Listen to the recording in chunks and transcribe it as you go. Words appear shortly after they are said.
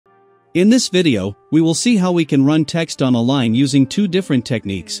In this video, we will see how we can run text on a line using two different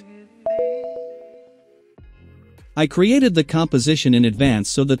techniques. I created the composition in advance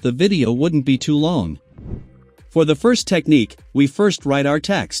so that the video wouldn't be too long. For the first technique, we first write our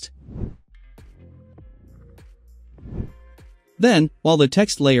text. Then, while the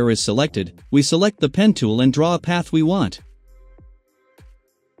text layer is selected, we select the pen tool and draw a path we want.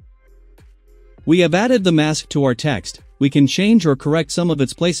 We have added the mask to our text. We can change or correct some of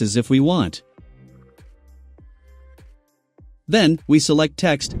its places if we want. Then, we select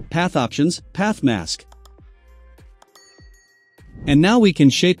Text, Path Options, Path Mask. And now we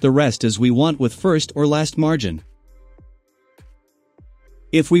can shape the rest as we want with first or last margin.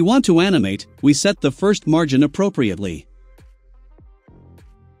 If we want to animate, we set the first margin appropriately.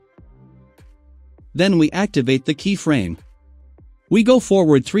 Then we activate the keyframe. We go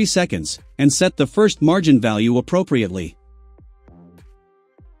forward 3 seconds, and set the first margin value appropriately.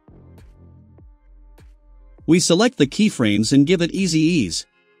 We select the keyframes and give it easy ease.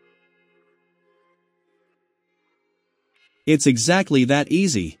 It's exactly that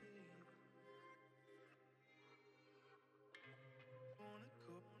easy.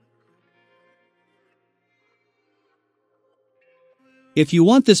 If you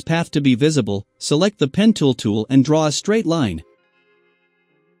want this path to be visible, select the pen tool and draw a straight line.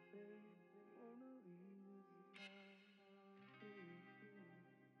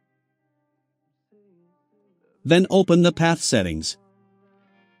 Then open the path settings.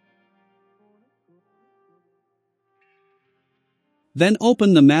 Then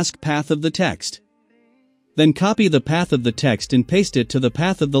open the mask path of the text. Then copy the path of the text and paste it to the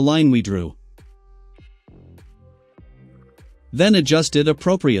path of the line we drew. Then adjust it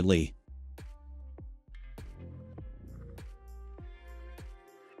appropriately.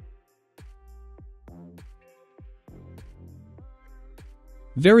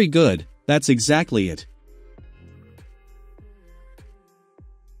 Very good, that's exactly it.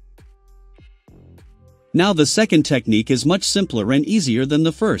 Now the second technique is much simpler and easier than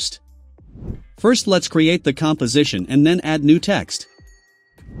the first. First let's create the composition and then add new text.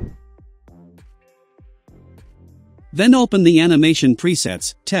 Then open the Animation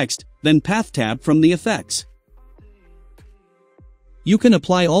Presets, Text, then Path tab from the Effects. You can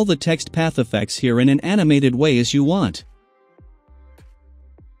apply all the text path effects here in an animated way as you want.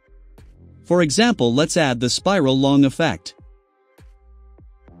 For example, let's add the spiral long effect.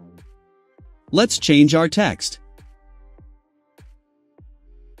 Let's change our text.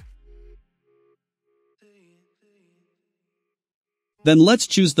 Then let's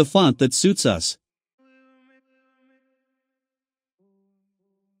choose the font that suits us.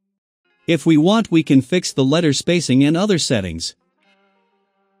 If we want, we can fix the letter spacing and other settings.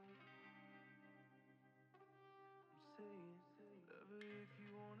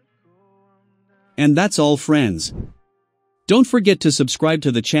 And that's all, friends. Don't forget to subscribe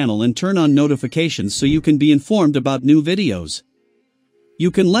to the channel and turn on notifications so you can be informed about new videos.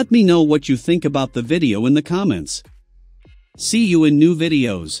 You can let me know what you think about the video in the comments. See you in new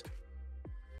videos.